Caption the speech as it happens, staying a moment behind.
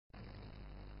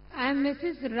am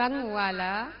Mrs.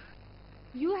 Rangwala.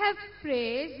 You have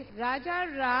praised Raja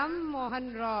Ram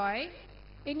Mohan Roy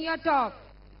in your talk.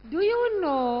 Do you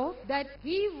know that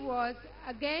he was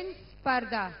against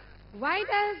Parda? Why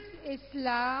does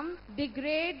Islam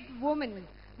degrade woman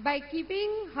by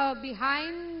keeping her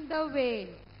behind the veil?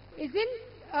 Isn't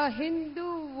a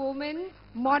Hindu woman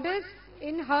modest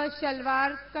in her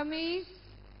shalwar kameez?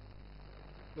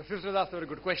 The sister asked a very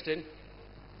good question,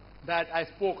 that I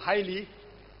spoke highly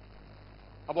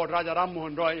about Raja Ram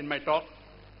Mohan Roy in my talk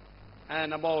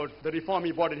and about the reform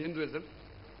he brought in Hinduism.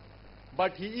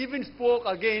 But he even spoke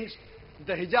against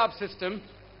the hijab system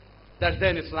that's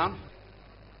there in Islam.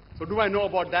 So do I know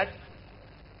about that?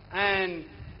 And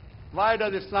why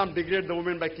does Islam degrade the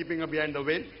woman by keeping her behind the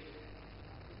veil?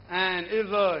 And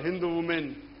is a Hindu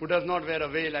woman who does not wear a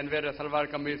veil and wear a salwar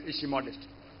kameez, is she modest?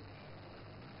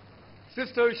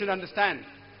 Sister, you should understand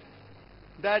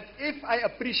that if I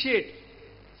appreciate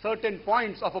certain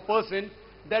points of a person,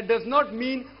 that does not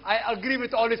mean I agree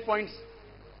with all his points.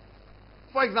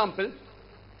 For example,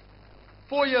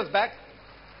 4 years back,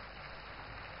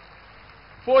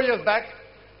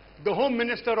 the Home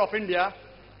Minister of India,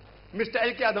 Mr.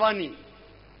 L.K. Advani,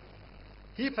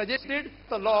 he suggested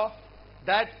the law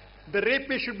that the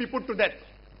rapist should be put to death.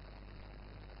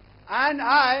 And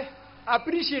I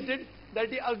appreciated that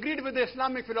he agreed with the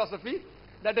Islamic philosophy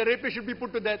that a rapist should be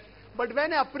put to death. But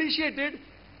when I appreciated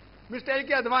Mr.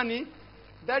 L.K. Advani,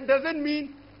 that doesn't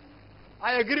mean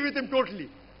I agree with him totally.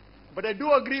 But I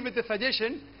do agree with the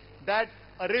suggestion that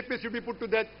a rapist should be put to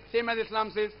death, same as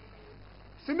Islam says.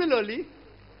 Similarly,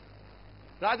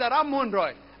 Raja Ram Mohan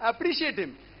Roy, I appreciate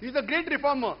him. He's a great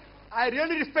reformer. I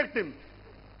really respect him.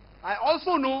 I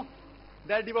also know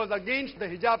that he was against the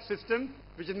hijab system,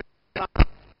 which is Islam.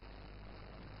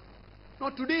 Now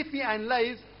today, if we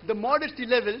analyze the modesty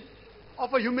level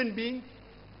of a human being,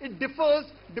 it differs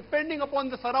depending upon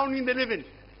the surrounding they live in.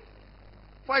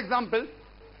 For example,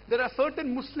 there are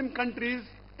certain Muslim countries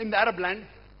in the Arab land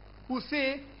who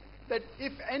say that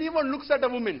if anyone looks at a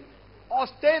woman or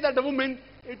stares at a woman,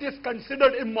 it is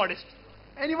considered immodest.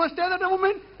 Anyone stares at a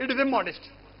woman, it is immodest.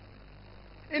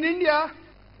 In India,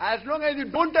 as long as you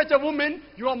don't touch a woman,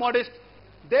 you are modest.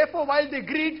 Therefore, while they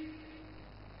greet,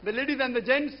 the ladies and the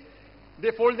gents,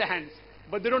 they fold their hands,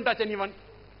 but they don't touch anyone.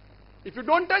 If you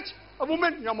don't touch a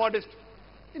woman, you are modest.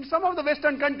 In some of the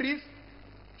Western countries,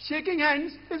 shaking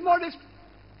hands is modest.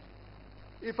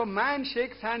 If a man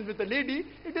shakes hands with a lady,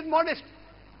 it is modest.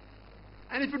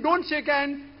 And if you don't shake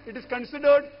hands, it is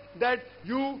considered that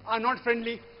you are not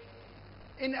friendly.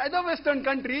 In other Western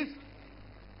countries,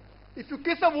 if you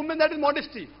kiss a woman, that is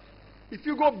modesty. If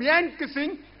you go beyond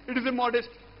kissing, it is immodest.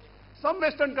 Some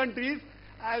Western countries,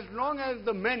 as long as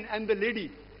the men and the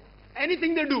lady,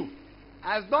 anything they do,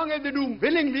 as long as they do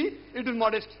willingly, it is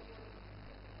modest.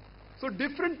 So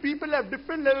different people have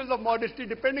different levels of modesty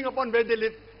depending upon where they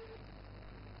live.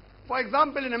 For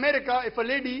example, in America, if a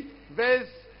lady wears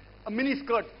a mini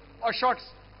skirt or shorts,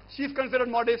 she is considered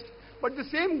modest. But the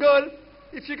same girl,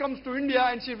 if she comes to India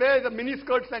and she wears a mini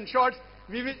skirts and shorts,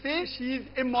 we will say she is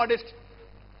immodest.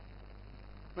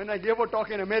 When I gave a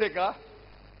talk in America,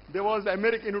 there was an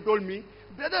American who told me,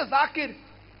 "Brother Zakir,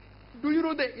 do you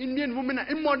know the Indian women are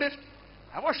immodest?"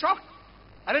 I was shocked.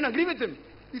 I didn't agree with him.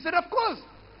 He said, "Of course,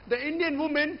 the Indian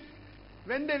women,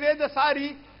 when they wear the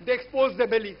sari, they expose their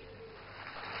belly."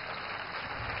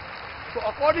 So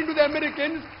according to the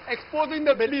Americans, exposing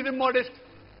the belly is immodest.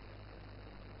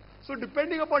 So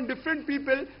depending upon different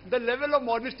people, the level of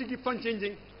modesty keeps on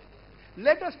changing.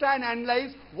 Let us try and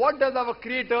analyze what does our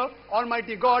Creator,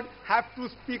 Almighty God, have to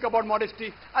speak about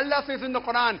modesty. Allah says in the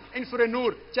Quran, in Surah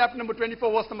Nur, chapter number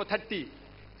 24, verse number 30,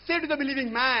 "Say to the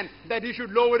believing man that he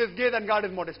should lower his gaze and guard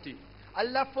his modesty."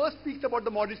 Allah first speaks about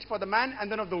the modesty for the man and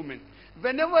then of the woman.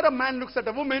 Whenever a man looks at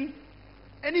a woman,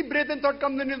 any brazen thought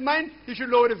comes in his mind, he should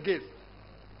lower his gaze.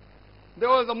 There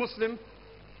was a Muslim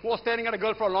who was staring at a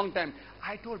girl for a long time.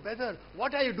 I told, "Brother,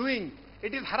 what are you doing?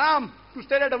 It is haram to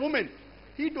stare at a woman."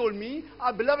 He told me,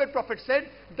 "Our beloved Prophet said,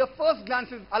 the first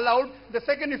glance is allowed, the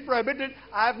second is prohibited.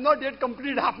 I have not yet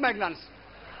completed half my glance."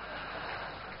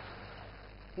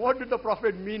 What did the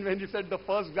Prophet mean when he said the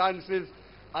first glance is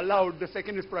allowed, the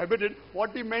second is prohibited?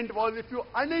 What he meant was, if you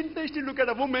unintentionally look at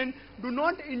a woman, do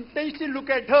not intentionally look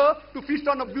at her to feast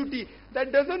on her beauty.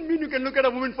 That doesn't mean you can look at a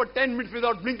woman for 10 minutes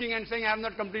without blinking and saying, "I have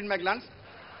not completed my glance."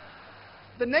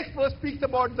 The next verse speaks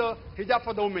about the hijab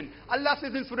for the woman. Allah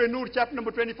says in Surah Nur, chapter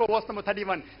number 24, verse number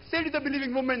 31, "Say to the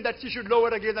believing woman that she should lower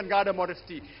her gaze and guard her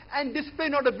modesty, and display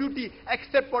not her beauty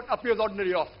except what appears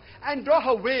ordinary off, and draw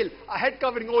her veil, a head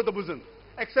covering over the bosom,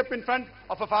 except in front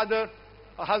of her father,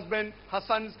 her husband, her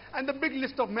sons, and the big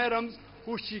list of mahrams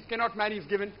who she cannot marry is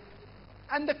given."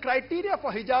 And the criteria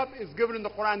for hijab is given in the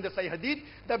Quran, the Sahih Hadith.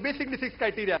 There are basically 6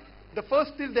 criteria. The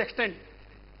first is the extent.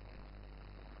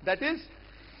 That is,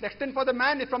 the extent for the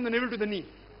man is from the navel to the knee.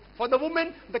 For the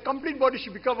woman, the complete body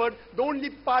should be covered. The only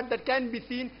part that can be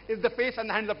seen is the face and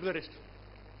the hands up to the wrist.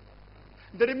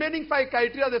 The remaining 5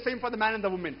 criteria are the same for the man and the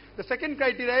woman. The second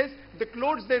criteria is the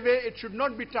clothes they wear, it should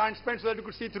not be transparent so that you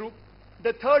could see through.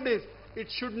 The third is it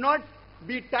should not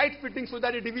be tight-fitting so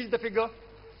that it reveals the figure.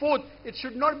 Fourth, it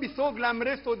should not be so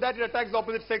glamorous so that it attacks the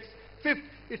opposite sex. Fifth,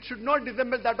 it should not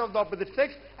resemble that of the opposite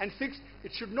sex. And sixth,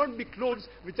 it should not be clothes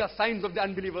which are signs of the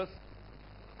unbelievers.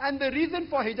 And the reason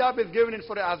for hijab is given in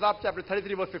Surah Ahzab chapter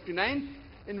 33 verse 59,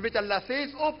 in which Allah says,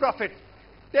 O Prophet,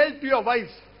 tell to your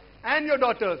wives and your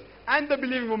daughters and the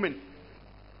believing women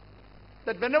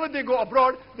that whenever they go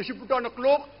abroad, they should put on a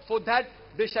cloak so that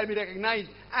they shall be recognized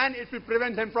and it will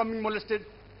prevent them from being molested.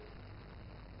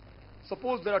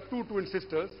 Suppose there are 2 twin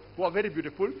sisters who are very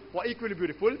beautiful, who are equally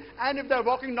beautiful, and if they are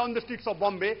walking down the streets of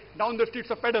Bombay, down the streets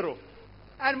of Pedaro,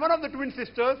 and one of the twin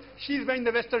sisters, she is wearing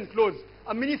the western clothes,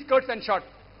 a mini skirt and short,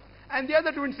 and the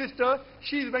other twin sister,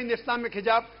 she is wearing the Islamic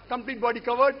hijab, complete body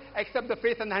covered, except the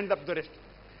face and hands up to the wrist.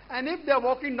 And if they are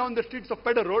walking down the streets of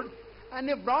Pedder Road, and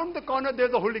if round the corner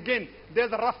there's a hooligan,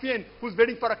 there's a ruffian who's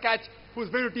waiting for a catch, who's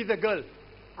going to tease a girl,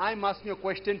 I'm asking you a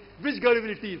question, which girl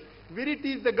will he tease? Will he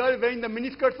tease the girl wearing the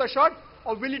miniskirts or short,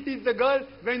 or will he tease the girl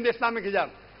wearing the Islamic hijab?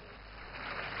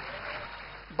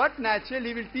 But naturally,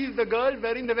 he will tease the girl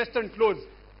wearing the western clothes.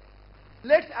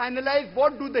 Let's analyze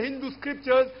what do the Hindu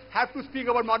scriptures have to speak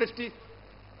about modesty.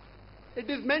 It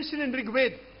is mentioned in Rig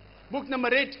Veda, book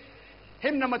number 8,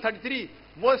 hymn number 33,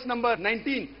 verse number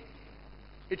 19.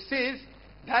 It says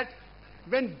that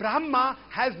when Brahma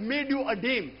has made you a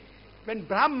dame, when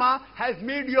Brahma has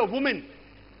made you a woman,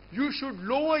 you should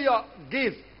lower your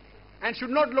gaze and should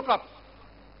not look up.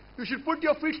 You should put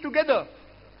your feet together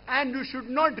and you should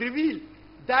not reveal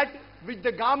that which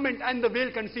the garment and the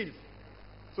veil conceals.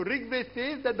 So Rig Veda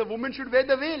says that the woman should wear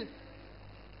the veil.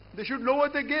 They should lower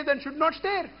their gaze and should not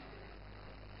stare.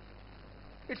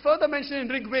 It's further mentioned in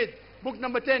Rig Veda, book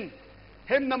number 10,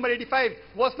 hymn number 85,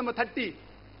 verse number 30.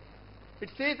 It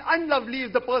says, unlovely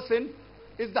is the person,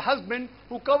 is the husband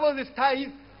who covers his thighs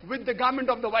with the garment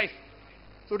of the wife.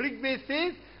 So Rig Veda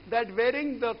says that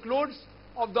wearing the clothes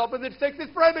of the opposite sex is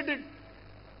prohibited.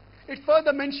 It's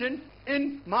further mentioned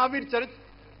in Mahavir Charit,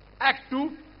 Act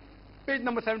 2, page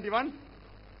number 71,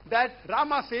 that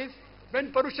Rama says,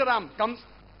 when Parusharam comes,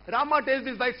 Rama tells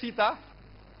his wife Sita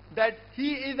that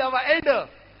he is our elder.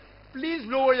 Please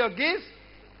lower your gaze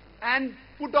and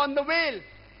put on the veil.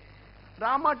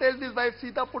 Rama tells his wife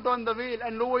Sita, put on the veil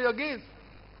and lower your gaze.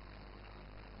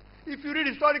 If you read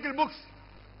historical books,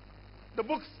 the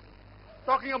books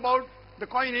talking about the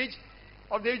coinage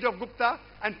of the age of Gupta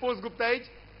and post-Gupta age,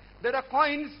 there are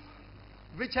coins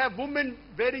which have women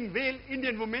wearing veil,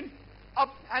 Indian women, up,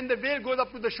 and the veil goes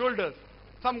up to the shoulders.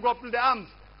 Some go up to the arms.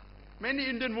 Many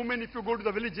Indian women, if you go to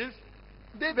the villages,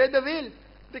 they wear the veil.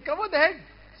 They cover the head.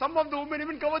 Some of the women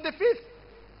even cover their face.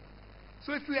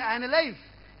 So if you analyze,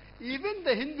 even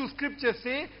the Hindu scriptures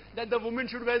say that the woman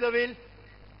should wear the veil,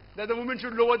 that the woman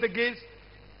should lower the gaze.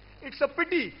 It's a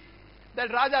pity that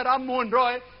Raja Ram Mohan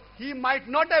Roy, he might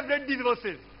not have read these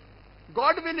verses.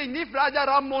 God willing, if Raja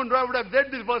Ram Mohan Roy would have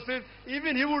read these verses,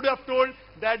 even he would have told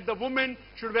that the woman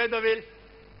should wear the veil.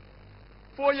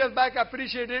 4 years back, I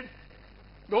appreciated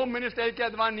the Home Minister L.K.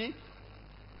 Advani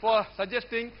for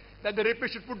suggesting that the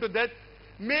rapist should put to death.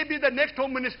 Maybe the next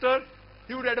Home Minister,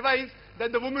 he would advise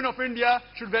that the women of India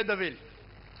should wear the veil.